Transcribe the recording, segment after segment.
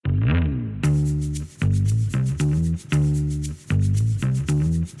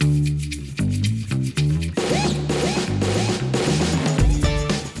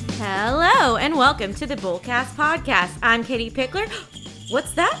welcome to the Bullcast Podcast. I'm Katie Pickler.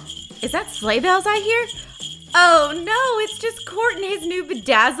 What's that? Is that sleigh bells I hear? Oh no, it's just Court in his new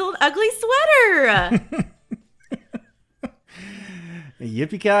bedazzled ugly sweater.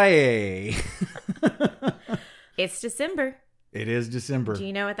 Yippee-ki-yay. It's December. It is December. Do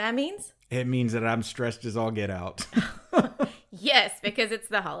you know what that means? It means that I'm stressed as all get out. Yes, because it's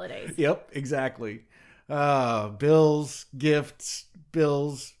the holidays. Yep, exactly. Bills, gifts,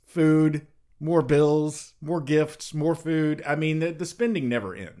 bills, food, more bills, more gifts, more food. I mean, the spending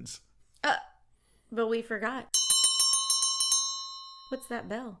never ends. But we forgot. What's that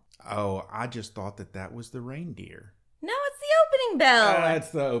bell? Oh, I just thought that was the reindeer. No, it's the opening bell. That's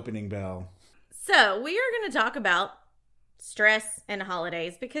the opening bell. So we are going to talk about stress and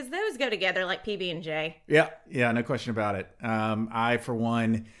holidays because those go together like PB&J. Yeah, no question about it. I, for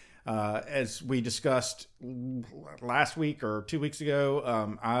one, as we discussed last week or 2 weeks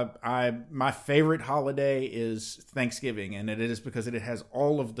ago, my favorite holiday is Thanksgiving, and it is because it has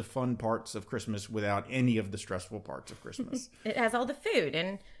all of the fun parts of Christmas without any of the stressful parts of Christmas. It has all the food,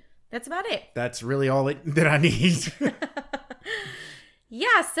 and that's about it. That's really all that I need.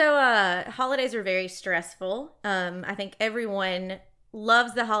 Yeah, so holidays are very stressful. I think everyone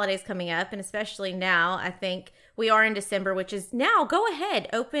loves the holidays coming up, and especially now. I think we are in December, which is now. Go ahead,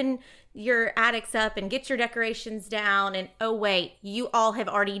 open your attics up and get your decorations down. And oh wait, you all have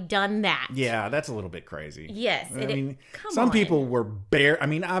already done that. Yeah, that's a little bit crazy. Yes, I mean, come some on. people were bare. I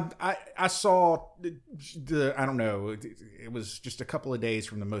mean, I saw the I don't know. It was just a couple of days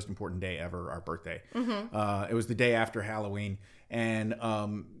from the most important day ever, our birthday. Mm-hmm. It was the day after Halloween, and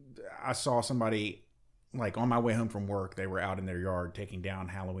I saw somebody. Like on my way home from work, they were out in their yard taking down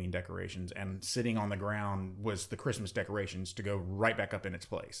Halloween decorations, and sitting on the ground was the Christmas decorations to go right back up in its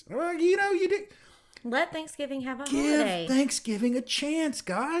place. Well, you did. Let Thanksgiving have a Give holiday. Thanksgiving a chance,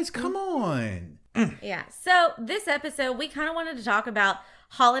 guys. Come on. Yeah. So this episode, we kind of wanted to talk about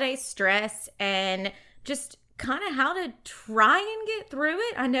holiday stress and just kind of how to try and get through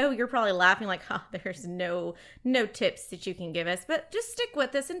it. I know you're probably laughing like, there's no tips that you can give us, but just stick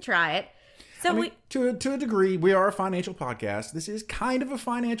with us and try it. So to a degree, we are a financial podcast. This is kind of a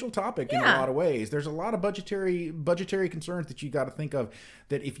financial topic in a lot of ways. There's a lot of budgetary concerns that you got to think of.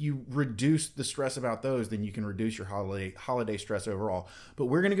 That if you reduce the stress about those, then you can reduce your holiday stress overall. But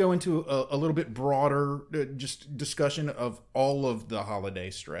we're going to go into a little bit broader just discussion of all of the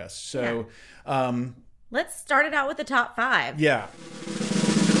holiday stress. So, let's start it out with the top 5. Yeah.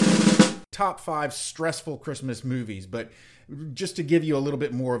 Top 5 stressful Christmas movies, but just to give you a little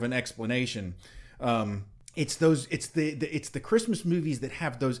bit more of an explanation, it's the Christmas movies that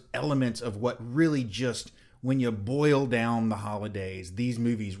have those elements of what really just, when you boil down the holidays, these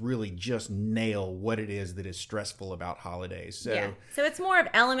movies really just nail what it is that is stressful about holidays. So it's more of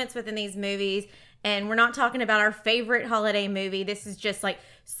elements within these movies, and we're not talking about our favorite holiday movie. This is just like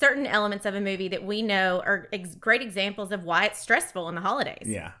certain elements of a movie that we know are great examples of why it's stressful in the holidays.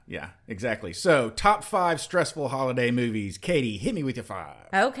 Yeah, exactly. So, top 5 stressful holiday movies. Katie, hit me with your 5.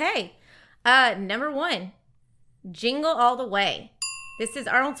 Okay. Number 1, Jingle All the Way. This is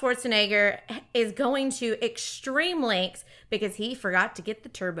Arnold Schwarzenegger is going to extreme lengths because he forgot to get the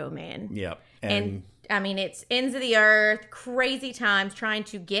Turbo Man. Yep. And I mean, it's ends of the earth, crazy times trying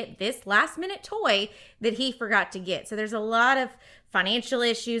to get this last minute toy that he forgot to get. So there's a lot of financial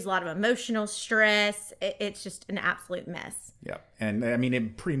issues, a lot of emotional stress. It's just an absolute mess. Yeah. And I mean,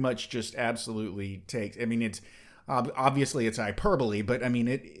 it pretty much just absolutely takes, I mean, it's obviously it's hyperbole, but I mean,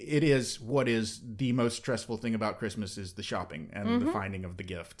 it is what is the most stressful thing about Christmas is the shopping and the finding of the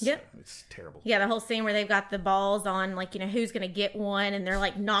gifts. Yep. It's terrible. Yeah. The whole scene where they've got the balls on, like, who's going to get one, and they're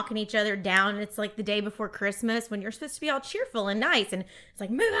like knocking each other down. And it's like the day before Christmas when you're supposed to be all cheerful and nice. And it's like,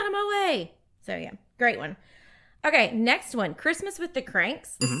 move out of my way. So yeah, great one. Okay. Next one, Christmas with the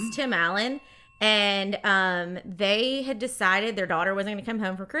Cranks. This is Tim Allen. And they had decided their daughter wasn't going to come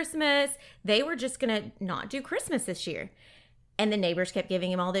home for Christmas. They were just going to not do Christmas this year. And the neighbors kept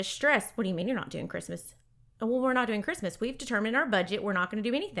giving him all this stress. What do you mean you're not doing Christmas? Oh, well, we're not doing Christmas. We've determined our budget. We're not going to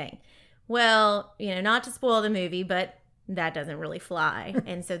do anything. Well, not to spoil the movie, but that doesn't really fly.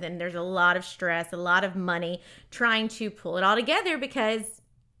 And so then there's a lot of stress, a lot of money trying to pull it all together because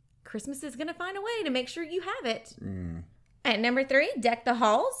Christmas is going to find a way to make sure you have it. At number 3, Deck the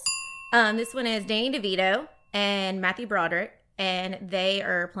Halls. This one is Danny DeVito and Matthew Broderick, and they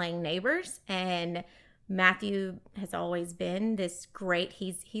are playing neighbors. And Matthew has always been this great.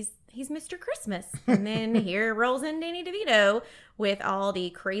 He's Mr. Christmas, and then here rolls in Danny DeVito with all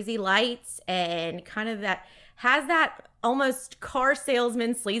the crazy lights and kind of that has that almost car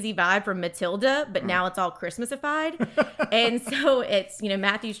salesman sleazy vibe from Matilda, but now it's all Christmasified. And so it's,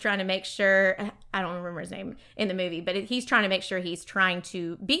 Matthew's trying to make sure I don't remember his name in the movie, but he's trying to make sure he's trying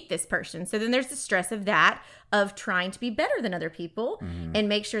to beat this person. So then there's the stress of that, of trying to be better than other people and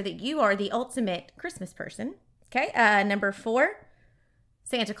make sure that you are the ultimate Christmas person. Okay. Number 4,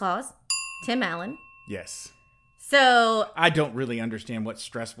 Santa Claus, Tim Allen. Yes. So I don't really understand what's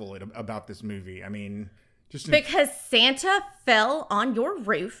stressful about this movie. I mean, just because Santa fell on your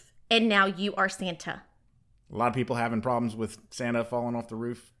roof and now you are Santa. A lot of people having problems with Santa falling off the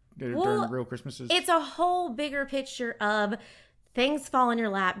roof during real Christmases. It's a whole bigger picture of things fall in your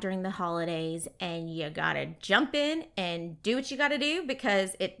lap during the holidays and you gotta jump in and do what you gotta do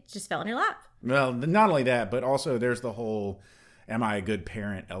because it just fell in your lap. Well, not only that, but also there's the whole am I a good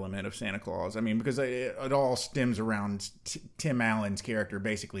parent element of Santa Claus. I mean, because it all stems around Tim Allen's character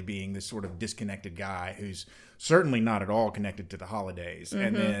basically being this sort of disconnected guy who's certainly not at all connected to the holidays.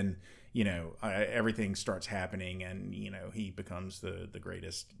 And then, everything starts happening and, he becomes the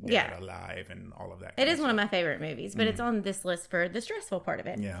greatest dad alive and all of that. It is one of my favorite movies, but it's on this list for the stressful part of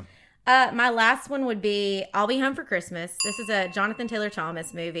it. Yeah. My last one would be I'll Be Home for Christmas. This is a Jonathan Taylor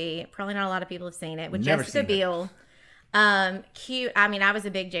Thomas movie. Probably not a lot of people have seen it. With Never Jessica seen it. Biel. Cute. I mean, I was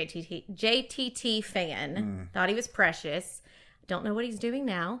a big JTT fan. Thought he was precious. Don't know what he's doing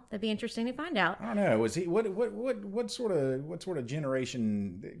now. That'd be interesting to find out. I don't know. Was he what sort of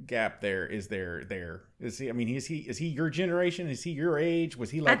generation gap is there? Is he? I mean, is he your generation? Is he your age?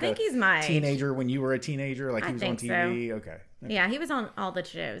 Was he like I think he's my teenager when you were a teenager? Like he was on TV? So. Okay. Yeah, he was on all the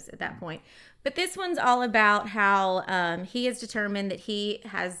shows at that point. But this one's all about how he is determined that he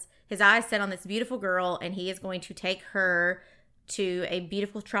has his eyes set on this beautiful girl and he is going to take her to a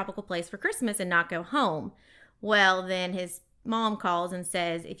beautiful tropical place for Christmas and not go home. Well, then his mom calls and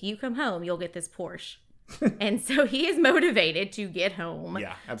says, if you come home, you'll get this Porsche. And so he is motivated to get home.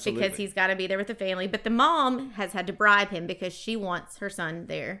 Yeah, absolutely. Because he's got to be there with the family. But the mom has had to bribe him because she wants her son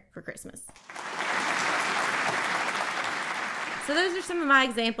there for Christmas. So those are some of my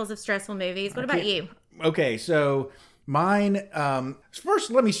examples of stressful movies. What about you? Okay, so mine.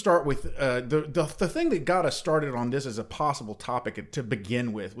 First, let me start with the thing that got us started on this as a possible topic to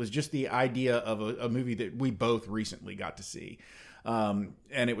begin with was just the idea of a movie that we both recently got to see, and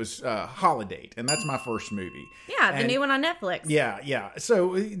it was Holiday, and that's my first movie. Yeah, the new one on Netflix. Yeah.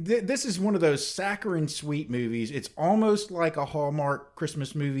 So this is one of those saccharine sweet movies. It's almost like a Hallmark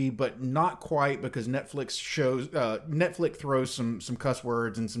Christmas movie, but not quite because Netflix throws some cuss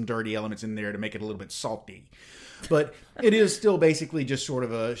words and some dirty elements in there to make it a little bit salty. But it is still basically just sort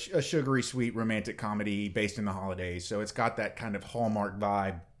of a sugary sweet romantic comedy based in the holidays. So it's got that kind of Hallmark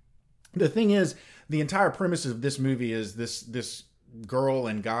vibe. The thing is, the entire premise of this movie is this girl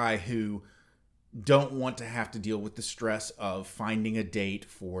and guy who don't want to have to deal with the stress of finding a date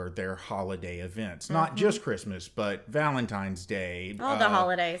for their holiday events. Not just Christmas, but Valentine's Day. All the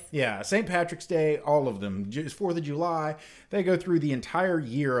holidays. Yeah, St. Patrick's Day, all of them. Just 4th of July. They go through the entire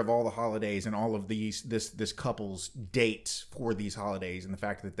year of all the holidays and all of this couple's dates for these holidays and the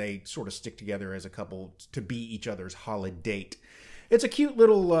fact that they sort of stick together as a couple to be each other's holiday. It's a cute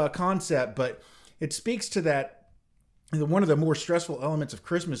little concept, but it speaks to that. One of the more stressful elements of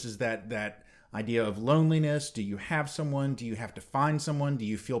Christmas is that idea of loneliness. Do you have someone? Do you have to find someone? Do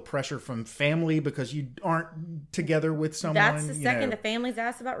you feel pressure from family because you aren't together with someone? That's the second the families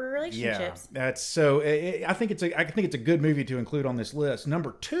ask about relationships. Yeah, that's so. I think it's a good movie to include on this list.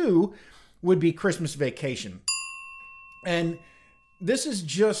 Number 2 would be Christmas Vacation, and this is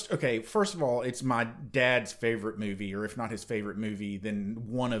just okay. First of all, it's my dad's favorite movie, or if not his favorite movie, then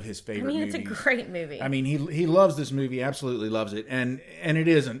one of his favorite movies. It's a great movie. I mean, he loves this movie, absolutely loves it, and it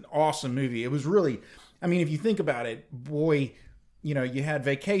is an awesome movie. It was really, I mean, if you think about it, boy, you had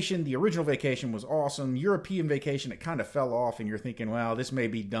Vacation. The original Vacation was awesome. European Vacation, it kind of fell off, and you're thinking, well, this may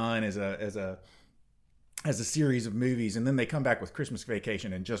be done as a series of movies, and then they come back with Christmas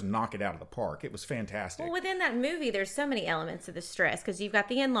Vacation and just knock it out of the park. It was fantastic. Well, within that movie, there's so many elements of the stress because you've got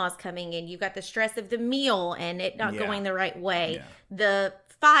the in-laws coming in, you've got the stress of the meal and it not going the right way, the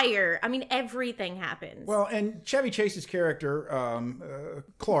fire. I mean, everything happens. Well, and Chevy Chase's character,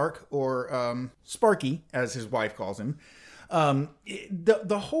 Clark, or Sparky, as his wife calls him,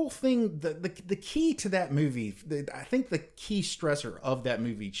 the whole thing, the key to that movie, I think the key stressor of that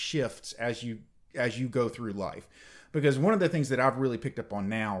movie shifts as you go through life. Because one of the things that I've really picked up on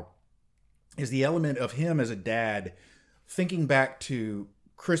now is the element of him as a dad thinking back to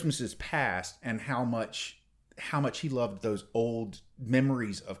Christmases past and how much he loved those old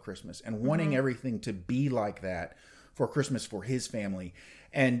memories of Christmas and wanting everything to be like that for Christmas for his family,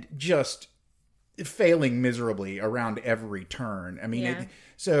 and just failing miserably around every turn. I mean, Yeah.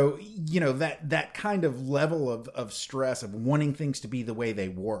 so, that kind of level of stress of wanting things to be the way they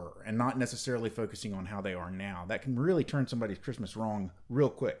were and not necessarily focusing on how they are now, that can really turn somebody's Christmas wrong real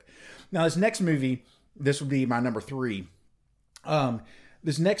quick. Now, this next movie, this would be my number 3.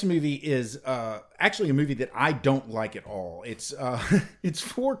 This next movie is actually a movie that I don't like at all. It's it's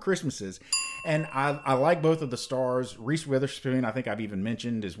Four Christmases, and I like both of the stars. Reese Witherspoon, I think I've even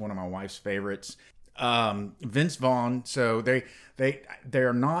mentioned, is one of my wife's favorites. Vince Vaughn. So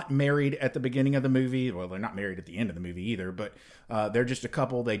they're not married at the beginning of the movie. Well, they're not married at the end of the movie either. But they're just a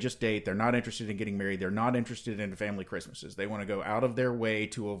couple. They just date. They're not interested in getting married. They're not interested in family Christmases. They want to go out of their way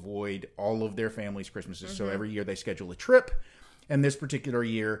to avoid all of their family's Christmases. Mm-hmm. So every year they schedule a trip. And this particular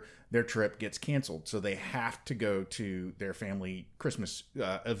year, their trip gets canceled. So they have to go to their family Christmas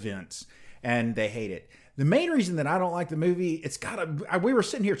events. And they hate it. The main reason that I don't like the movie, we were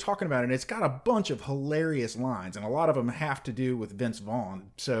sitting here talking about it, and it's got a bunch of hilarious lines. And a lot of them have to do with Vince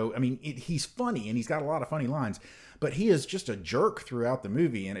Vaughn. So, I mean, he's funny, and he's got a lot of funny lines. But he is just a jerk throughout the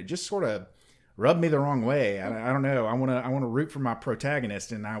movie. And it just sort of rubbed me the wrong way. I don't know. I want to root for my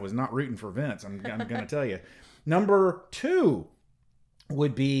protagonist, and I was not rooting for Vince. I'm going to tell you. Number 2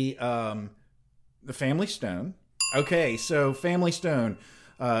 would be The Family Stone. Okay, so Family Stone.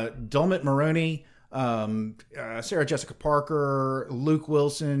 Dermot Mulroney, Sarah Jessica Parker, Luke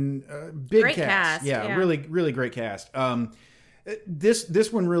Wilson, big great cast. Yeah, really, really great cast. This is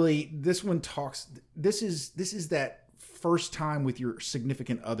that first time with your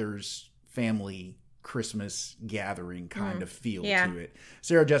significant other's family Christmas gathering kind of feel to it.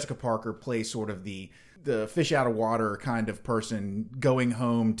 Sarah Jessica Parker plays sort of the fish out of water kind of person going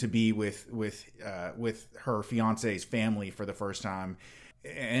home to be with her fiance's family for the first time.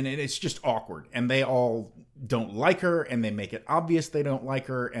 And it's just awkward. And they all don't like her, and they make it obvious they don't like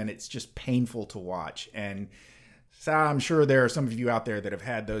her, and it's just painful to watch. And so I'm sure there are some of you out there that have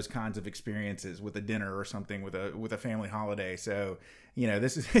had those kinds of experiences with a dinner or something with a family holiday. So,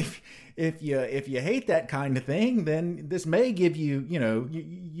 this is if you hate that kind of thing, then this may give you,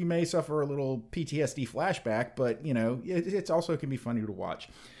 you may suffer a little PTSD flashback, but it's also can be funny to watch.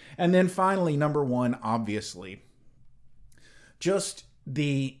 And then finally, number 1, obviously, just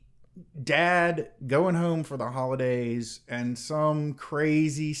the dad going home for the holidays and some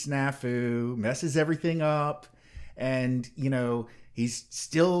crazy snafu messes everything up, and he's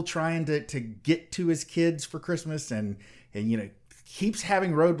still trying to get to his kids for Christmas, and keeps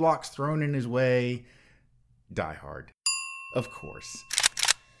having roadblocks thrown in his way. Die Hard, of course.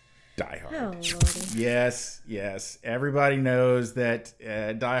 Die Hard. Oh, Lordy. Yes. Everybody knows that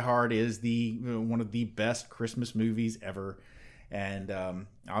Die Hard is one of the best Christmas movies ever. And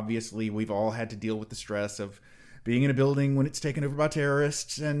obviously, we've all had to deal with the stress of being in a building when it's taken over by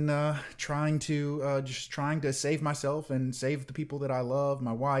terrorists, and trying to save myself and save the people that I love,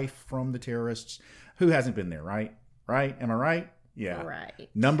 my wife, from the terrorists. Who hasn't been there, right? Right? Am I right? Yeah. Right.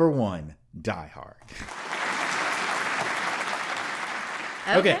 Number 1, Die Hard.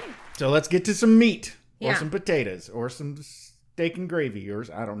 Okay, so let's get to some meat, or some potatoes, or some steak and gravy, or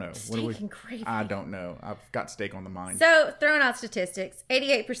I don't know. Steak and gravy. I don't know. I've got steak on the mind. So, throwing out statistics,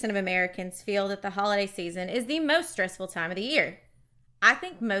 88% of Americans feel that the holiday season is the most stressful time of the year. I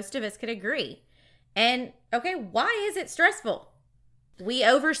think most of us could agree. And, okay, why is it stressful? We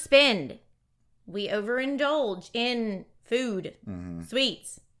overspend. We overindulge in food,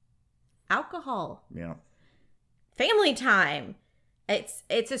 sweets, alcohol, family time.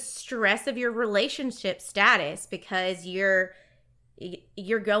 It's a stress of your relationship status, because you're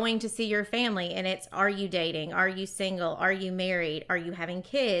going to see your family, and it's, are you dating? Are you single? Are you married? Are you having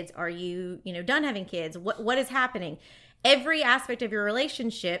kids? Are you, done having kids? What is happening? Every aspect of your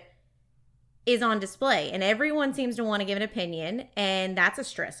relationship is on display, and everyone seems to want to give an opinion, and that's a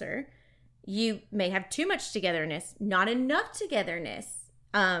stressor. You may have too much togetherness, not enough togetherness.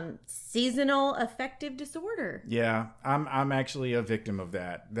 Seasonal affective disorder. Yeah, I'm actually a victim of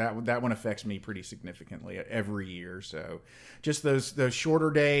that. That one affects me pretty significantly every year. So, just those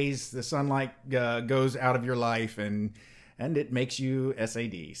shorter days, the sunlight goes out of your life, and it makes you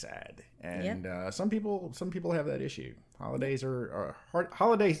SAD sad. And some people have that issue. Holidays are hard.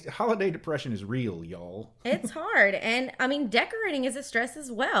 Holiday depression is real, y'all. It's hard, and I mean, decorating is a stress as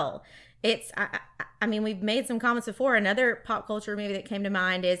well. It's, I mean, we've made some comments before. Another pop culture movie that came to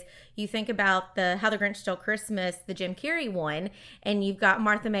mind is, you think about How the Grinch Stole Christmas, the Jim Carrey one, and you've got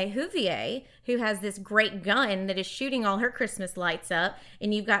Martha May Whovier, who has this great gun that is shooting all her Christmas lights up,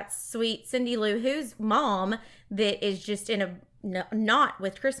 and you've got sweet Cindy Lou Who's mom that is just in a knot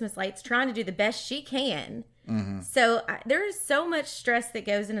with Christmas lights, trying to do the best she can. Mm-hmm. So there is so much stress that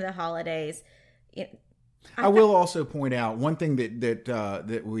goes into the holidays. I will also point out one thing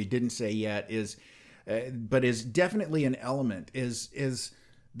that we didn't say yet is, but is definitely an element is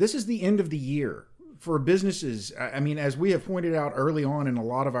this is the end of the year for businesses. I mean, as we have pointed out early on in a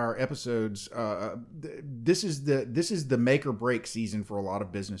lot of our episodes, this is the make or break season for a lot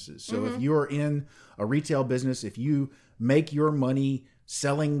of businesses. So if you're in a retail business, if you make your money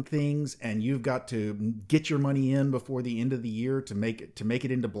selling things and you've got to get your money in before the end of the year to make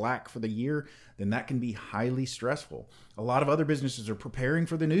it into black for the year, then that can be highly stressful. A lot of other businesses are preparing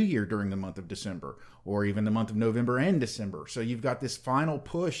for the new year during the month of December or even the month of November and December. So you've got this final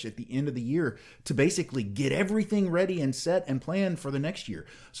push at the end of the year to basically get everything ready and set and planned for the next year.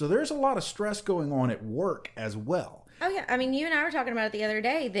 So there's a lot of stress going on at work as well. Oh yeah. I mean, you and I were talking about it the other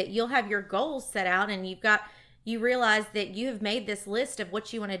day that you'll have your goals set out and you realize that you have made this list of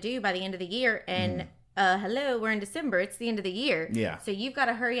what you want to do by the end of the year. And hello, we're in December. It's the end of the year. Yeah. So you've got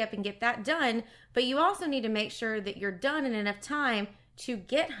to hurry up and get that done. But you also need to make sure that you're done in enough time to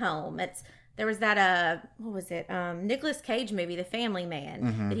get home. There was that, what was it? Nicolas Cage movie, The Family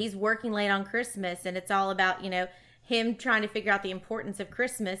Man, that he's working late on Christmas. And it's all about, him trying to figure out the importance of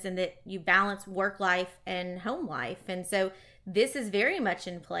Christmas and that you balance work life and home life. And so this is very much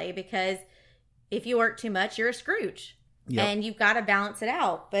in play because if you work too much, you're a Scrooge. Yep. And you've got to balance it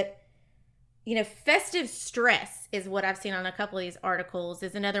out. But, festive stress is what I've seen on a couple of these articles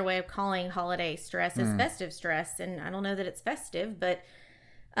is another way of calling holiday stress is festive stress. And I don't know that it's festive, but,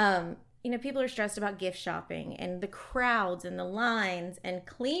 people are stressed about gift shopping and the crowds and the lines and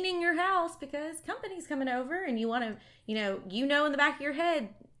cleaning your house because company's coming over and you want to, in the back of your head,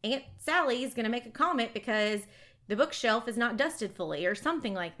 Aunt Sally is going to make a comment because the bookshelf is not dusted fully or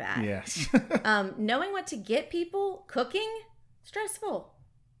something like that. Yes. Knowing what to get people, cooking, stressful.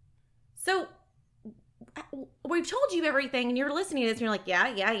 So we've told you everything and you're listening to this and you're like,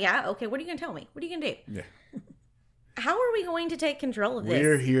 yeah. Okay, what are you going to tell me? What are you going to do? Yeah. How are we going to take control of this?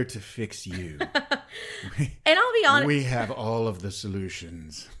 We're here to fix you. And I'll be honest. We have all of the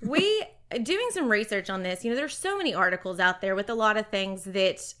solutions. Doing some research on this, there's so many articles out there with a lot of things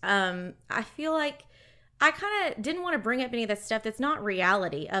that I feel like I kind of didn't want to bring up any of the stuff that's not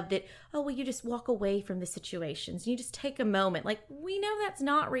reality of that, you just walk away from the situations. You just take a moment. Like, we know that's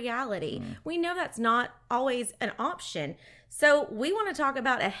not reality. We know that's not always an option. So we want to talk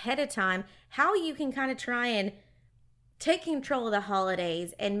about ahead of time how you can kind of try and take control of the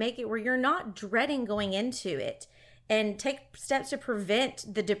holidays and make it where you're not dreading going into it and take steps to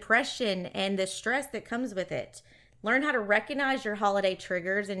prevent the depression and the stress that comes with it. Learn how to recognize your holiday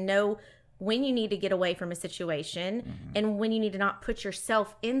triggers and know when you need to get away from a situation and when you need to not put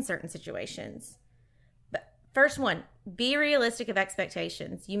yourself in certain situations. But first one, be realistic of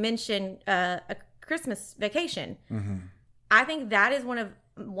expectations. You mentioned a Christmas vacation. I think that is one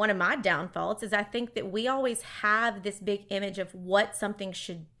of my downfalls is I think that we always have this big image of what something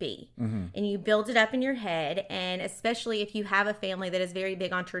should be. And you build it up in your head. And especially if you have a family that is very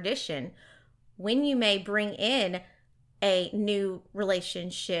big on tradition, when you may bring in a new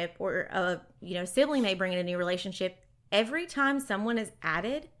relationship or a sibling may bring in a new relationship, every time someone is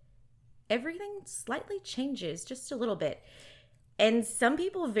added, everything slightly changes just a little bit. And some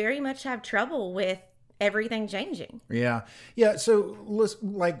people very much have trouble with everything changing. Yeah. So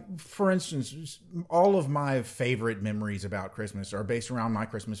like, for instance, all of my favorite memories about Christmas are based around my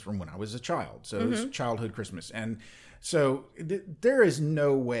Christmas from when I was a child. So it's childhood Christmas. And so there is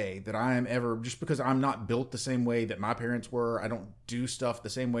no way that I am ever, just because I'm not built the same way that my parents were, I don't do stuff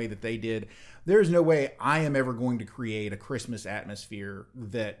the same way that they did. There's no way I am ever going to create a Christmas atmosphere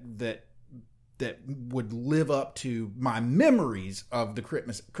that would live up to my memories of the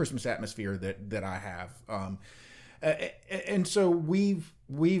Christmas atmosphere that I have. And so we've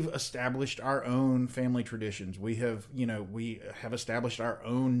established our own family traditions. We have established our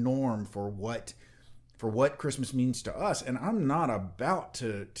own norm for what Christmas means to us. And I'm not about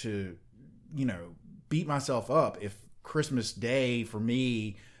to beat myself up if Christmas Day for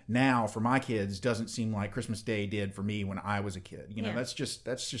me now for my kids doesn't seem like Christmas Day did for me when I was a kid. That's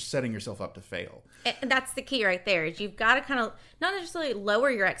just setting yourself up to fail. And that's the key right there is you've got to kind of not necessarily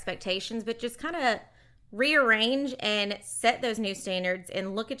lower your expectations, but just kind of rearrange and set those new standards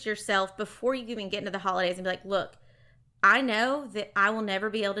and look at yourself before you even get into the holidays and be like, look, I know that I will never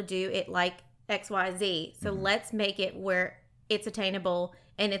be able to do it like XYZ. So let's make it where it's attainable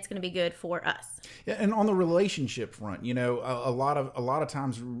and it's going to be good for us. Yeah, and on the relationship front, a lot of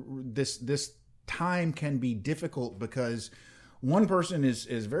times this time can be difficult because one person is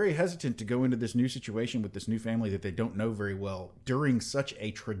very hesitant to go into this new situation with this new family that they don't know very well during such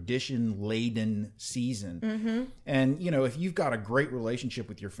a tradition-laden season. And, if you've got a great relationship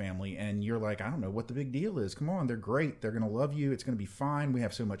with your family and you're like, I don't know what the big deal is. Come on, they're great. They're going to love you. It's going to be fine. We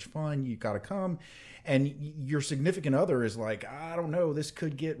have so much fun. You got to come. And your significant other is like, I don't know, this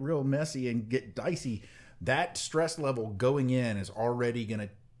could get real messy and get dicey. That stress level going in is already going to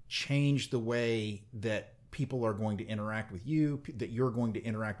change the way that people are going to interact with you, that you're going to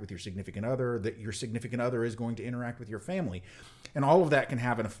interact with your significant other, that your significant other is going to interact with your family. And all of that can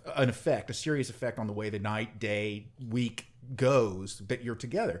have an effect, a serious effect on the way the night, day, week goes that you're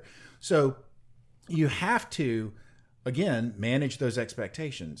together. So you have to, again, manage those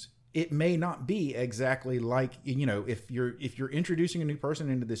expectations. It may not be exactly like, if you're introducing a new person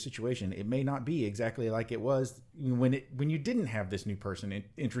into this situation, it may not be exactly like it was when you didn't have this new person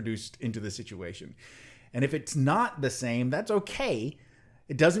introduced into the situation. And if it's not the same, that's okay.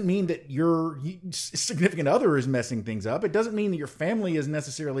 It doesn't mean that your significant other is messing things up. It doesn't mean that your family is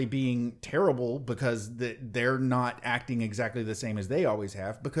necessarily being terrible because they're not acting exactly the same as they always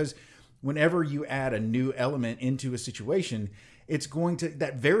have. Because whenever you add a new element into a situation,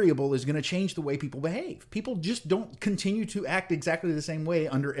 that variable is going to change the way people behave. People just don't continue to act exactly the same way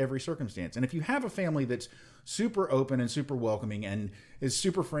under every circumstance. And if you have a family that's super open and super welcoming and is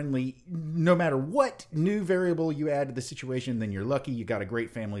super friendly, no matter what new variable you add to the situation, then you're lucky you got a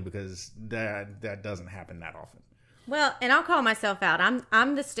great family, because that doesn't happen that often. Well, and I'll call myself out.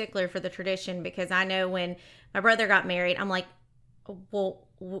 I'm the stickler for the tradition, because I know when my brother got married, I'm like, well,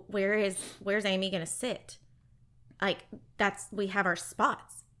 where's Amy going to sit? Like, we have our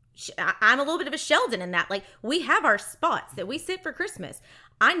spots. I'm a little bit of a Sheldon in that. Like, we have our spots that we sit for Christmas.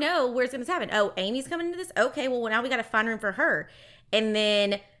 I know where it's going to happen. Oh, Amy's coming into this? Okay, well, now we got to find room for her. And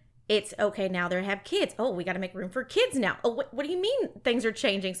then it's, okay, now they have kids. Oh, we got to make room for kids now. Oh, what do you mean things are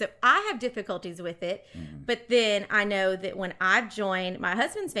changing? So I have difficulties with it. But then I know that when I've joined my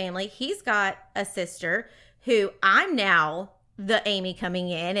husband's family, he's got a sister who I'm now the Amy coming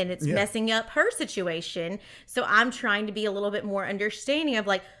in, and it's messing up her situation. So I'm trying to be a little bit more understanding of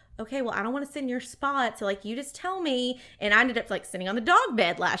like, okay, well, I don't want to sit in your spot. So like, you just tell me. And I ended up like sitting on the dog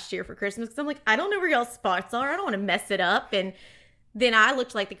bed last year for Christmas, because I'm like, I don't know where y'all's spots are. I don't want to mess it up. And then I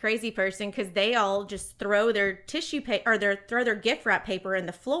looked like the crazy person, because they all just throw their tissue paper, or throw their gift wrap paper in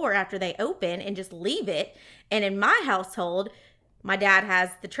the floor after they open and just leave it. And in my household, my dad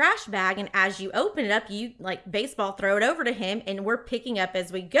has the trash bag, and as you open it up, you like baseball throw it over to him, and we're picking up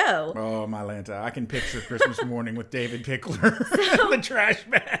as we go. Oh, my Lanta, I can picture Christmas morning with David Pickler the trash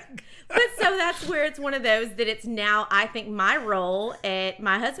bag. But so that's where it's one of those that it's now, I think my role at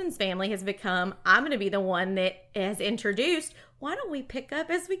my husband's family has become, I'm going to be the one that has introduced, why don't we pick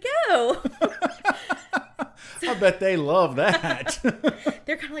up as we go? I bet they love that.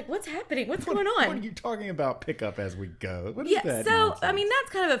 They're kind of like, what's happening? What's going on? What are you talking about? Pick up as we go. What is that? So, nonsense? I mean,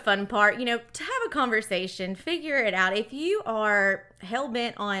 that's kind of a fun part, to have a conversation, figure it out. If you are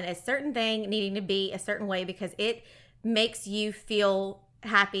hell-bent on a certain thing needing to be a certain way because it makes you feel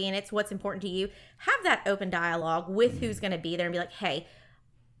happy and it's what's important to you, have that open dialogue with who's going to be there and be like, hey,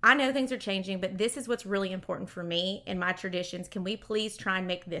 I know things are changing, but this is what's really important for me and my traditions. Can we please try and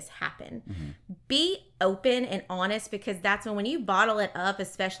make this happen? Be open and honest, because that's when you bottle it up,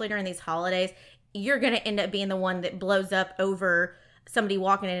 especially during these holidays, you're going to end up being the one that blows up over somebody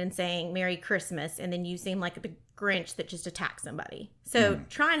walking in and saying Merry Christmas, and then you seem like the Grinch that just attacked somebody. So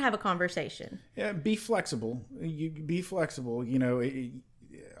try and have a conversation. Yeah, be flexible.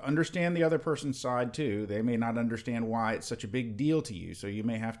 Understand the other person's side too. They may not understand why it's such a big deal to you, so you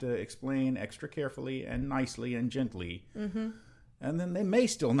may have to explain extra carefully and nicely and gently. And then they may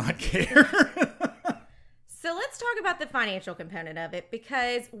still not care. So let's talk about the financial component of it,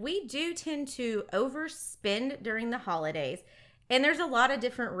 because we do tend to overspend during the holidays, and there's a lot of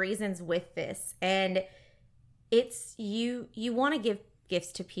different reasons with this. And it's you want to give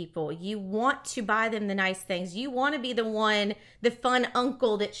gifts to people. You want to buy them the nice things. You want to be the fun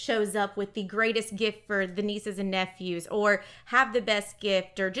uncle that shows up with the greatest gift for the nieces and nephews, or have the best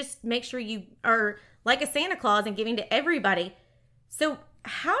gift, or just make sure you are like a Santa Claus and giving to everybody. So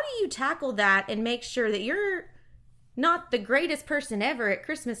how do you tackle that and make sure that you're not the greatest person ever at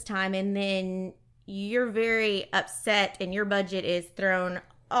Christmas time, and then you're very upset and your budget is thrown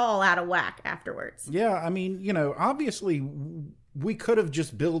all out of whack afterwards? Yeah, I mean, obviously we could have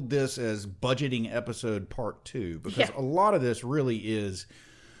just billed this as budgeting episode part 2, because a lot of this really is,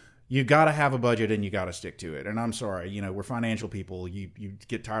 You got to have a budget and you got to stick to it. And I'm sorry, you know, we're financial people. You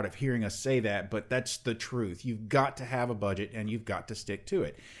get tired of hearing us say that, but that's the truth. You've got to have a budget and you've got to stick to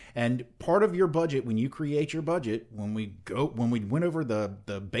it. And part of your budget, when you create your budget, when we went over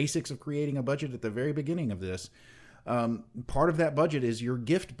the basics of creating a budget at the very beginning of this, part of that budget is your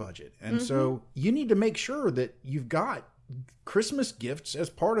gift budget. And so you need to make sure that you've got Christmas gifts as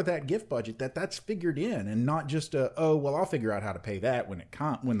part of that gift budget, that's figured in, and not just I'll figure out how to pay that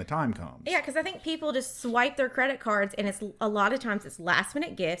when the time comes. Yeah, because I think people just swipe their credit cards, and it's a lot of times it's last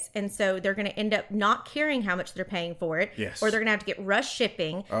minute gifts, and so they're going to end up not caring how much they're paying for it, yes, or they're going to have to get rush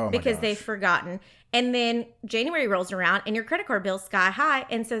shipping because they've forgotten. And then January rolls around, and your credit card bill's sky high,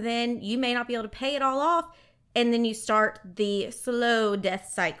 and so then you may not be able to pay it all off. And then you start the slow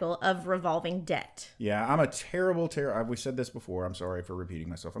death cycle of revolving debt. Yeah, I'm a terrible, we said this before. I'm sorry for repeating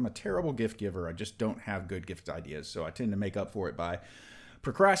myself. I'm a terrible gift giver. I just don't have good gift ideas. So I tend to make up for it by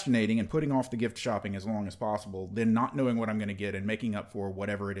procrastinating and putting off the gift shopping as long as possible, then not knowing what I'm going to get and making up for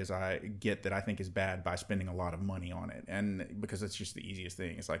whatever it is I get that I think is bad by spending a lot of money on it. And because it's just the easiest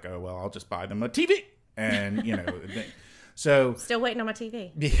thing. It's like, I'll just buy them a TV. And, so. Still waiting on my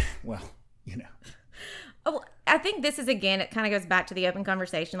TV. Yeah, well, Oh, I think this is, again, it kind of goes back to the open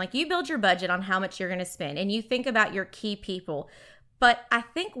conversation. Like, you build your budget on how much you're going to spend, and you think about your key people. But I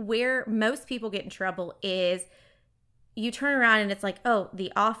think where most people get in trouble is you turn around and it's like,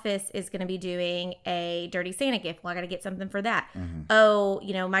 the office is going to be doing a Dirty Santa gift. Well, I got to get something for that.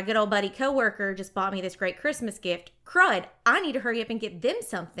 Mm-hmm. My good old buddy coworker just bought me this great Christmas gift. Crud, I need to hurry up and get them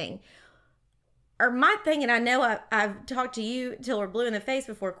something. Or my thing, and I know I've talked to you till we're blue in the face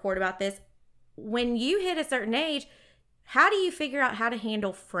before, Court, about this. When you hit a certain age, how do you figure out how to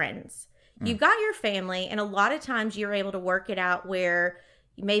handle friends? You've got your family, and a lot of times you're able to work it out where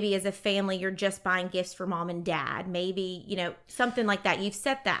maybe as a family you're just buying gifts for mom and dad. Maybe, something like that. You've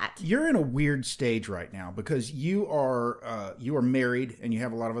set that. You're in a weird stage right now because you are married and you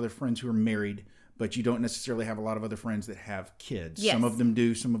have a lot of other friends who are married, but you don't necessarily have a lot of other friends that have kids. Yes. Some of them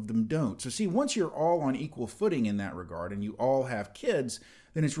do, some of them don't. So see, once you're all on equal footing in that regard and you all have kids,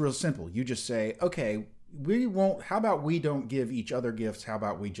 then it's real simple. You just say, okay, how about we don't give each other gifts? How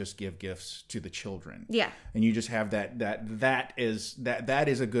about we just give gifts to the children? Yeah. And you just have that is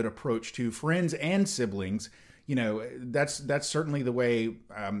a good approach to friends and siblings. That's certainly the way,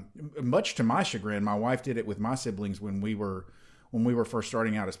 much to my chagrin, my wife did it with my siblings when we were first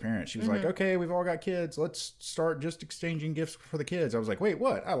starting out as parents. She was like, okay, we've all got kids. Let's start just exchanging gifts for the kids. I was like, wait,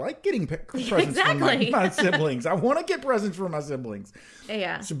 what? I like getting presents from my siblings. I want to get presents for my siblings.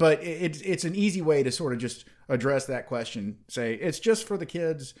 Yeah. So, but it's an easy way to sort of just address that question. Say, it's just for the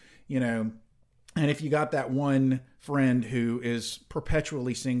kids, and if you got that one friend who is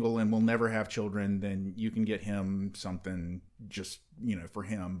perpetually single and will never have children, then you can get him something just, for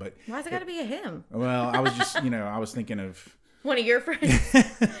him. But why's it got to be a him? Well, I was just, I was thinking of one of your friends.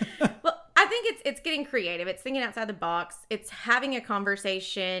 Well, I think it's getting creative. It's thinking outside the box. It's having a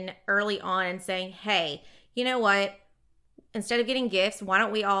conversation early on and saying, hey, you know what? Instead of getting gifts, why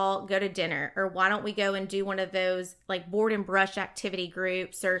don't we all go to dinner? Or why don't we go and do one of those like board and brush activity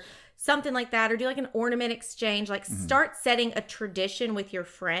groups or something like that? Or do like an ornament exchange. Like start setting a tradition with your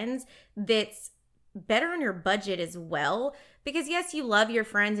friends that's better on your budget as well. Because yes, you love your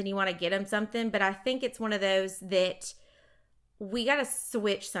friends and you want to get them something. But I think it's one of those that we got to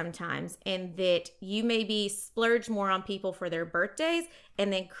switch sometimes, and that you maybe splurge more on people for their birthdays,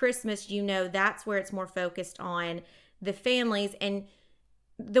 and then Christmas, that's where it's more focused on the families. And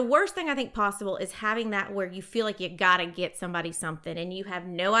the worst thing I think possible is having that where you feel like you got to get somebody something and you have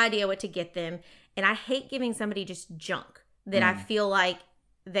no idea what to get them. And I hate giving somebody just junk that I feel like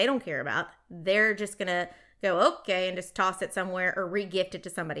they don't care about. They're just going to go, okay, and just toss it somewhere or re-gift it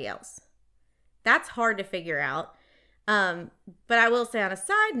to somebody else. That's hard to figure out. But I will say on a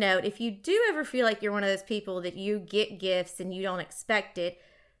side note, if you do ever feel like you're one of those people that you get gifts and you don't expect it,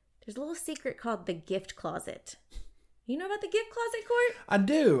 there's a little secret called the gift closet. You know about the gift closet, Court? I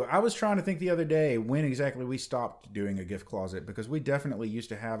do. I was trying to think the other day when exactly we stopped doing a gift closet, because we definitely used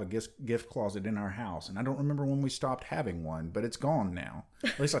to have a gift closet in our house. And I don't remember when we stopped having one, but it's gone now.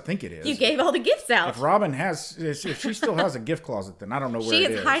 At least I think it is. You gave all the gifts out. If Robin if she still has a gift closet, then I don't know where it is.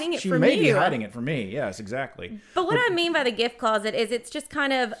 She is hiding it from you. She may be hiding it from me. Yes, exactly. But what I mean by the gift closet is it's just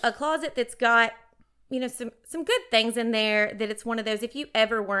kind of a closet that's got some good things in there, that it's one of those, if you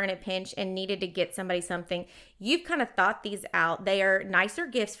ever were in a pinch and needed to get somebody something, you've kind of thought these out. They are nicer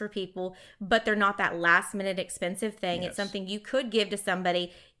gifts for people, but they're not that last minute expensive thing. Yes. It's something you could give to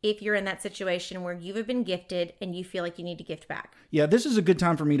somebody if you're in that situation where you have been gifted and you feel like you need to gift back. Yeah, this is a good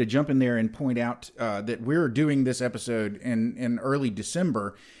time for me to jump in there and point out that we're doing this episode in early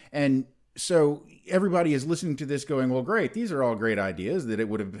December. And so everybody is listening to this going, well, great, these are all great ideas that it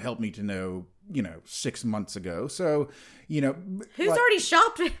would have helped me to know, 6 months ago. So, who's already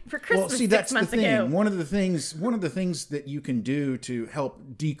shopped for Christmas? Well, see, 6 that's months the thing. ago? One of the things that you can do to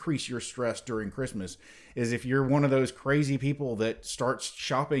help decrease your stress during Christmas is if you're one of those crazy people that starts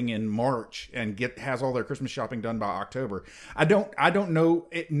shopping in March and has all their Christmas shopping done by October. I don't know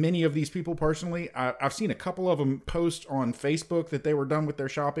many of these people personally. I've seen a couple of them post on Facebook that they were done with their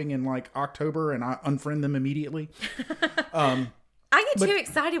shopping in like October, and I unfriend them immediately. I get too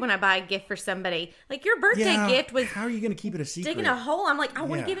excited when I buy a gift for somebody. Like your birthday gift was. How are you going to keep it a secret? Digging a hole. I'm like, I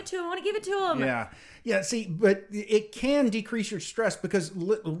want to give it to him. I want to give it to him. Yeah. Yeah. See, but it can decrease your stress because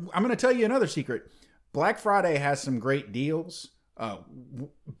I'm going to tell you another secret. Black Friday has some great deals,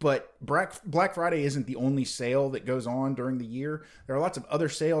 but Black Friday isn't the only sale that goes on during the year. There are lots of other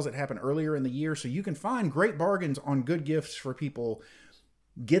sales that happen earlier in the year, so you can find great bargains on good gifts for people.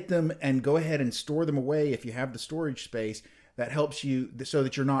 Get them and go ahead and store them away if you have the storage space. That helps you so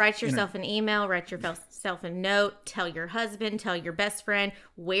that you're not... Write yourself an email, write yourself a note, tell your husband, tell your best friend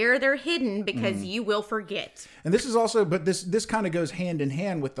where they're hidden because you will forget. And this is also, but this kind of goes hand in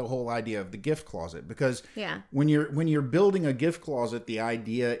hand with the whole idea of the gift closet, because when you're building a gift closet, the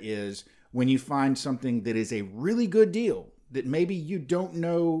idea is when you find something that is a really good deal, that maybe you don't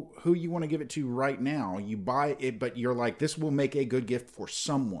know who you want to give it to right now. You buy it, but you're like, this will make a good gift for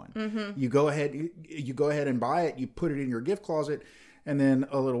someone. Mm-hmm. You go ahead and buy it. You put it in your gift closet. And then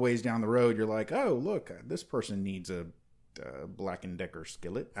a little ways down the road, you're like, oh, look, this person needs a Black & Decker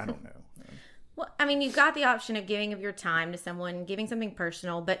skillet. I don't know. Well, I mean, you've got the option of giving of your time to someone, giving something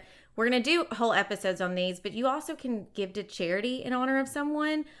personal, but we're going to do whole episodes on these, but you also can give to charity in honor of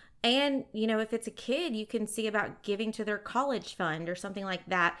someone. And, if it's a kid, you can see about giving to their college fund or something like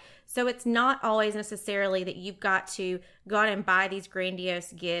that. So it's not always necessarily that you've got to go out and buy these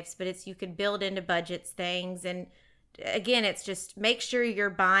grandiose gifts, but you could build into budgets things. And again, it's just make sure you're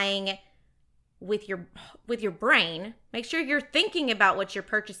buying with your brain. Make sure you're thinking about what you're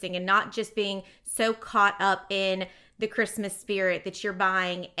purchasing and not just being so caught up in the Christmas spirit that you're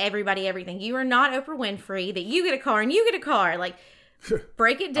buying everybody everything. You are not Oprah Winfrey that you get a car and you get a car. Like,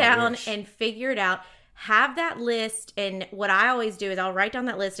 break it down and figure it out. Have that list. And what I always do is I'll write down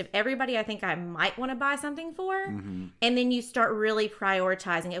that list of everybody I think I might want to buy something for. Mm-hmm. And then you start really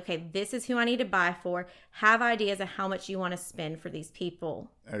prioritizing, okay, this is who I need to buy for. Have ideas of how much you want to spend for these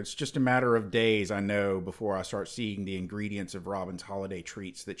people. It's just a matter of days, I know, before I start seeing the ingredients of Robin's holiday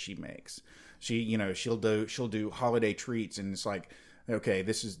treats that she makes. She'll do holiday treats, and it's like, okay,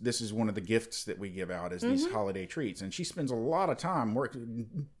 this is one of the gifts that we give out is these holiday treats. And she spends a lot of time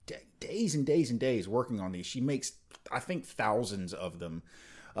working, days and days and days working on these. She makes, I think, thousands of them,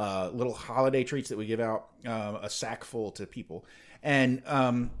 little holiday treats that we give out, a sack full to people. And,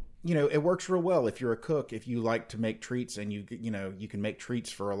 it works real well if you're a cook, if you like to make treats and you can make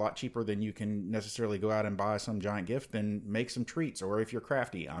treats for a lot cheaper than you can necessarily go out and buy some giant gift, then make some treats. Or if you're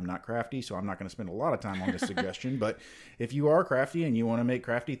crafty, I'm not crafty, so I'm not going to spend a lot of time on this suggestion, but if you are crafty and you want to make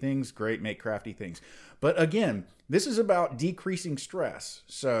crafty things, great, make crafty things. But again, this is about decreasing stress.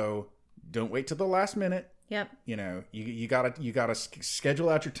 So don't wait till the last minute. Yep. You gotta schedule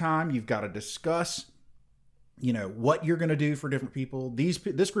out your time. You've got to discuss what you're going to do for different people.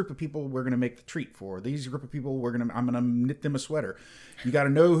 This group of people we're going to make the treat for. These group of people I'm going to knit them a sweater. You got to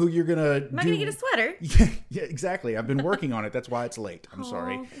know who you're going to Am I going to get a sweater? Yeah, exactly. I've been working on it. That's why it's late. I'm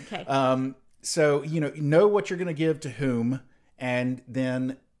sorry. Okay. So, know what you're going to give to whom, and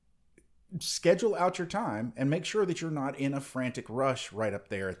then schedule out your time and make sure that you're not in a frantic rush right up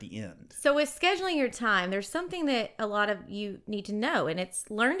there at the end. So with scheduling your time, there's something that a lot of you need to know, and it's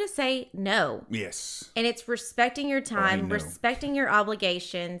learn to say no. Yes. And it's respecting your time, respecting your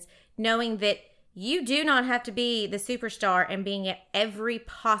obligations, knowing that you do not have to be the superstar and being at every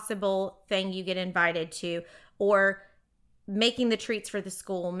possible thing you get invited to, or making the treats for the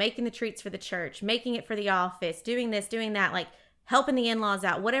school, making the treats for the church, making it for the office, doing this, doing that, like helping the in-laws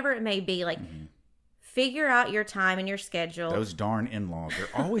out, whatever it may be. Like, figure out your time and your schedule. Those darn in-laws, they're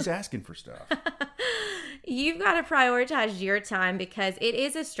always asking for stuff. You've got to prioritize your time because it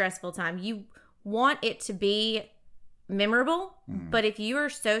is a stressful time. You want it to be memorable, but if you are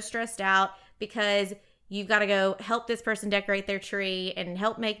so stressed out because you've got to go help this person decorate their tree and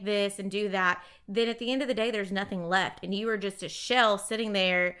help make this and do that, then at the end of the day, there's nothing left. And you are just a shell sitting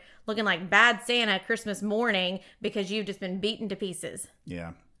there looking like bad Santa Christmas morning because you've just been beaten to pieces.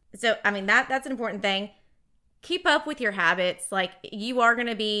 Yeah. So, I mean, that's an important thing. keep up with your habits. Like, you are going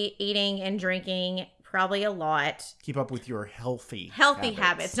to be eating and drinking probably a lot. Keep up with your healthy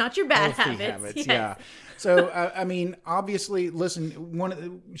habits, not your bad healthy habits. Yes. Yeah. So I mean, obviously, listen. One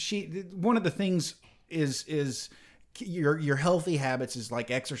of the things is your healthy habits is like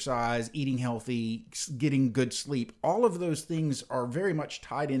exercise, eating healthy, getting good sleep. All of those things are very much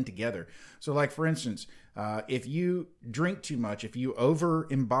tied in together. So, like for instance, if you drink too much, if you over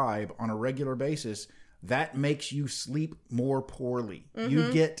imbibe on a regular basis, that makes you sleep more poorly.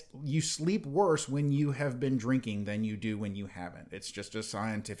 You sleep worse when you have been drinking than you do when you haven't. It's just a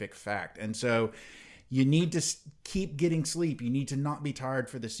scientific fact. And so you need to keep getting sleep. You need to not be tired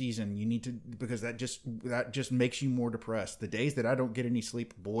for the season. You need to, because that just makes you more depressed. The days that I don't get any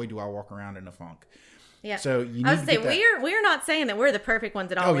sleep, boy, do I walk around in a funk. Yeah. So you need I was to say get we're not saying that we're the perfect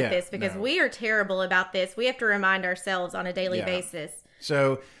ones at all with this, because no. we are terrible about this. We have to remind ourselves on a daily basis.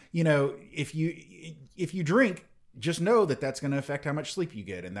 So, if you drink, just know that that's going to affect how much sleep you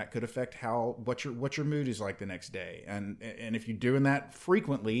get, and that could affect what your mood is like the next day. And if you're doing that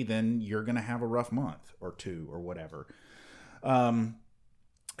frequently, then you're going to have a rough month or two or whatever.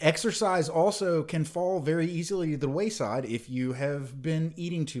 Exercise also can fall very easily to the wayside if you have been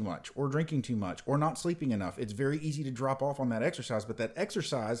eating too much or drinking too much or not sleeping enough. It's very easy to drop off on that exercise, but that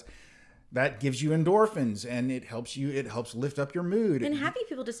exercise, that gives you endorphins, and it helps lift up your mood. And happy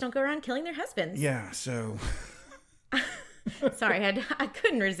people just don't go around killing their husbands. Yeah, so sorry, I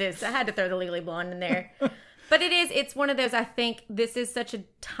couldn't resist. I had to throw the Legally Blonde in there. But it's one of those, I think this is such a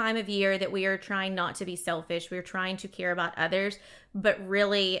time of year that we are trying not to be selfish. We're trying to care about others. But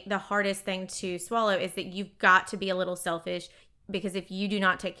really, the hardest thing to swallow is that you've got to be a little selfish, because if you do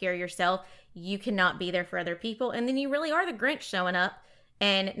not take care of yourself, you cannot be there for other people. And then you really are the Grinch showing up,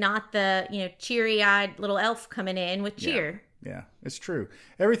 and not the, cheery-eyed little elf coming in with cheer. Yeah, it's true.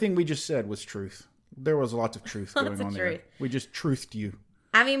 Everything we just said was truth. There was lots of truth going on there. We just truthed you.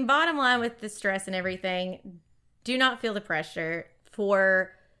 I mean, bottom line with the stress and everything, do not feel the pressure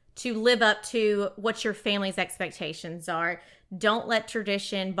to live up to what your family's expectations are. Don't let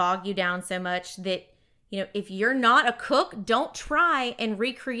tradition bog you down so much that, if you're not a cook, don't try and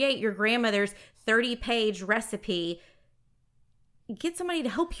recreate your grandmother's 30-page recipe. Get somebody to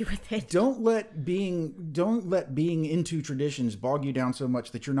help you with it. Don't let being into traditions bog you down so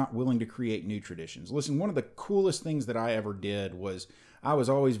much that you're not willing to create new traditions. Listen, one of the coolest things that I ever did was, I was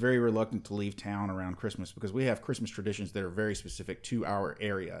always very reluctant to leave town around Christmas, because we have Christmas traditions that are very specific to our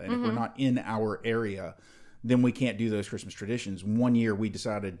area. And if we're not in our area, then we can't do those Christmas traditions. One year we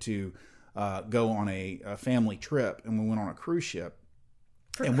decided to go on a family trip, and we went on a cruise ship.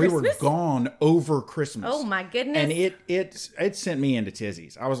 And Christmas? We were gone over Christmas. Oh my goodness! And it sent me into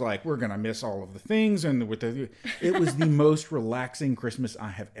tizzies. I was like, we're gonna miss all of the things, and it was the most relaxing Christmas I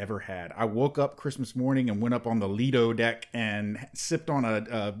have ever had. I woke up Christmas morning and went up on the Lido deck and sipped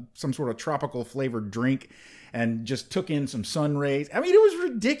on some sort of tropical flavored drink, and just took in some sun rays. I mean, it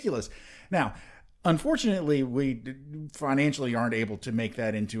was ridiculous. Now, unfortunately, we financially aren't able to make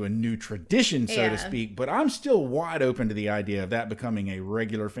that into a new tradition, so to speak, but I'm still wide open to the idea of that becoming a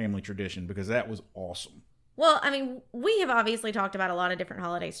regular family tradition, because that was awesome. Well, I mean, we have obviously talked about a lot of different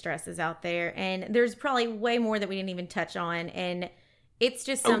holiday stresses out there, and there's probably way more that we didn't even touch on, and it's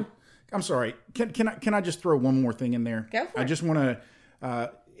just some... Oh, I'm sorry. Can I just throw one more thing in there? Go for it. I just want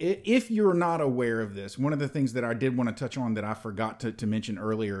to... if you're not aware of this, one of the things that I did want to touch on that I forgot to mention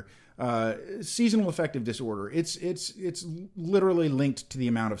earlier, seasonal affective disorder. It's literally linked to the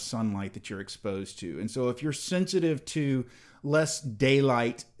amount of sunlight that you're exposed to. And so if you're sensitive to less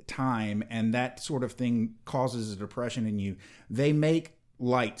daylight time, and that sort of thing causes a depression in you, they make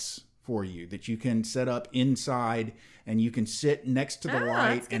lights for you that you can set up inside, and you can sit next to the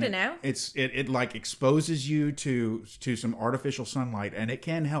light. That's good to know. It like exposes you to some artificial sunlight, and it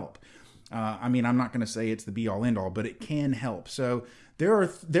can help. I mean, I'm not going to say it's the be all end all, but it can help. So there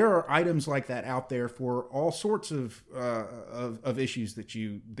are items like that out there for all sorts of issues that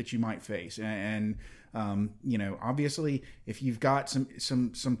you might face, and obviously, if you've got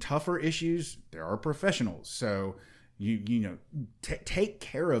some tougher issues, there are professionals. So take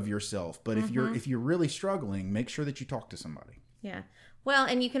care of yourself. But if you're really struggling, make sure that you talk to somebody. Yeah. Well,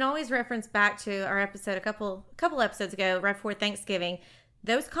 and you can always reference back to our episode a couple episodes ago, right before Thanksgiving.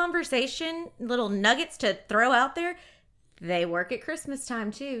 Those conversation little nuggets to throw out there, they work at Christmas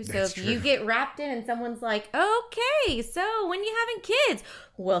time too. So if you get wrapped in and someone's like, okay, so when you having kids?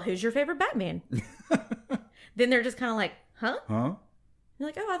 Well, who's your favorite Batman? Then they're just kind of like, huh? You're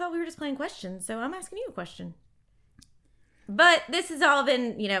like, oh, I thought we were just playing questions, so I'm asking you a question. But this has all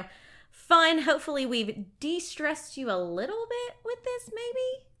been, fun. Hopefully we've de-stressed you a little bit with this,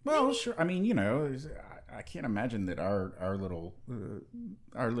 maybe? Well, sure. I mean, I can't imagine that our little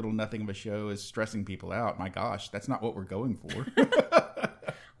nothing of a show is stressing people out. My gosh, that's not what we're going for.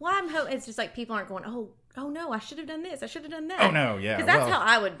 Well, I'm hoping it's just like people aren't going, oh no, I should have done this. I should have done that. Oh no, yeah. Because that's how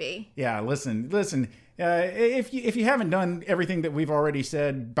I would be. Yeah, listen. If you haven't done everything that we've already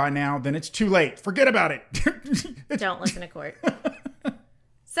said by now, then it's too late. Forget about it. Don't listen to Court.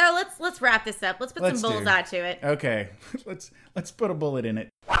 So let's wrap this up. Let's put some bullseye to it. Okay, let's put a bullet in it.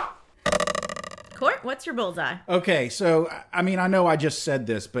 Court, what's your bullseye? Okay, so I mean, I know I just said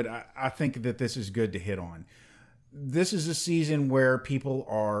this, but I think that this is good to hit on. This is a season where people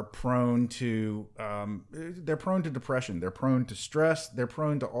are prone to they're prone to depression, they're prone to stress, they're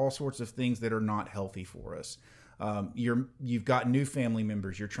prone to all sorts of things that are not healthy for us. You've got new family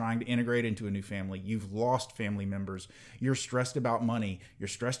members. You're trying to integrate into a new family. You've lost family members. You're stressed about money. You're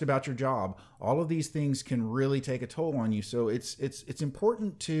stressed about your job. All of these things can really take a toll on you. So it's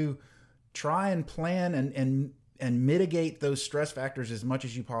important to try and plan and mitigate those stress factors as much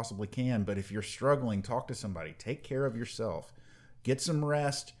as you possibly can. But if you're struggling, talk to somebody. Take care of yourself. Get some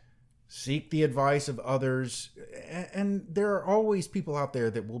rest. Seek the advice of others. And there are always people out there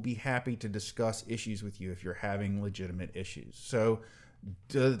that will be happy to discuss issues with you if you're having legitimate issues. So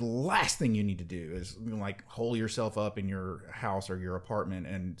the last thing you need to do is like hole yourself up in your house or your apartment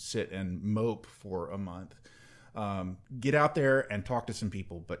and sit and mope for a month. Get out there and talk to some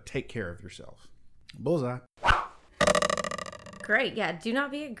people, but take care of yourself. Bullseye. Great. Yeah. Do not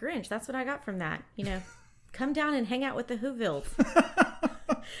be a Grinch. That's what I got from that. Come down and hang out with the Whovilles.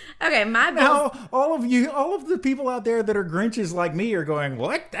 Okay. Now, all of the people out there that are Grinches like me are going,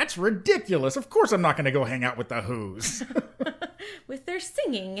 what? That's ridiculous. Of course I'm not going to go hang out with the Who's. With their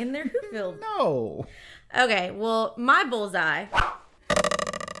singing and their Whoville. No. Okay. Well, my bullseye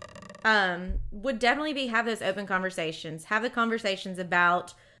would definitely be have those open conversations. Have the conversations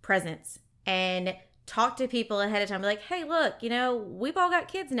about presents and talk to people ahead of time. Be like, hey, look, we've all got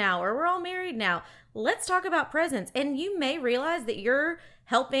kids now or we're all married now. Let's talk about presents. And you may realize that you're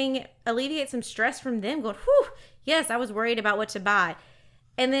helping alleviate some stress from them going, whew, yes, I was worried about what to buy.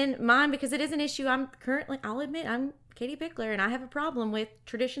 And then mine, because it is an issue, I'll admit, I'm Katie Pickler and I have a problem with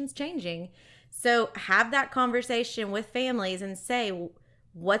traditions changing. So have that conversation with families and say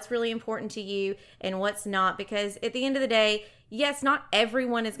what's really important to you and what's not. Because at the end of the day, yes, not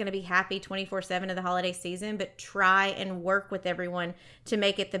everyone is going to be happy 24/7 of the holiday season, but try and work with everyone to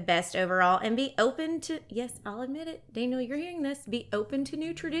make it the best overall and be open to, yes, I'll admit it, Daniel, you're hearing this, be open to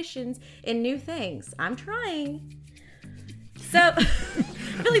new traditions and new things. I'm trying. So,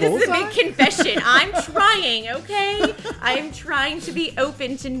 really, this is a big confession. I'm trying, okay? I'm trying to be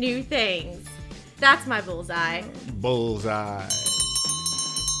open to new things. That's my bullseye. Bullseye.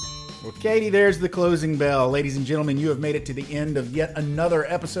 Well, Katie, there's the closing bell. Ladies and gentlemen, you have made it to the end of yet another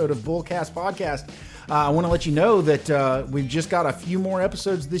episode of Bullcast Podcast. I want to let you know that we've just got a few more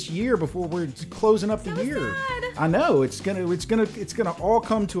episodes this year before we're closing up the year. Sad. I know it's gonna all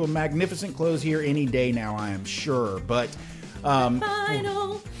come to a magnificent close here any day now, I am sure. But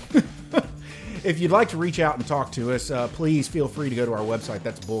final. if you'd like to reach out and talk to us, please feel free to go to our website.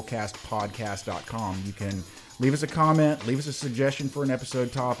 That's bullcastpodcast.com. You can leave us a comment, leave us a suggestion for an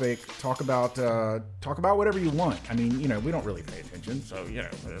episode topic, talk about whatever you want. I mean, we don't really pay attention, so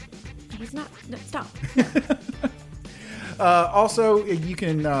It's not. No, stop. Also, you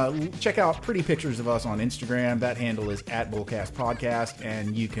can check out pretty pictures of us on Instagram. That handle is @BullcastPodcast,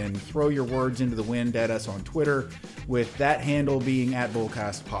 and you can throw your words into the wind at us on Twitter with that handle being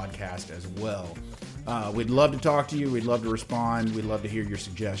 @BullcastPodcast as well. We'd love to talk to you. We'd love to respond. We'd love to hear your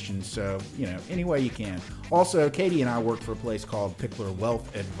suggestions. So, any way you can. Also, Katie and I work for a place called Pickler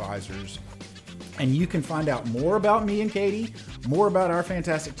Wealth Advisors. And you can find out more about me and Katie, more about our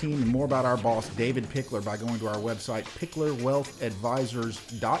fantastic team, and more about our boss, David Pickler, by going to our website,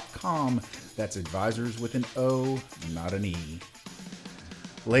 picklerwealthadvisors.com. That's advisors with an O, not an E.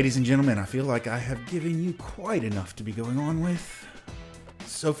 Ladies and gentlemen, I feel like I have given you quite enough to be going on with.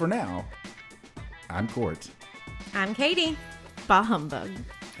 So for now, I'm Court. I'm Katie. Bah humbug.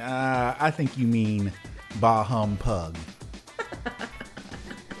 I think you mean bah humpug.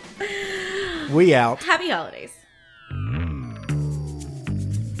 We out. Happy holidays.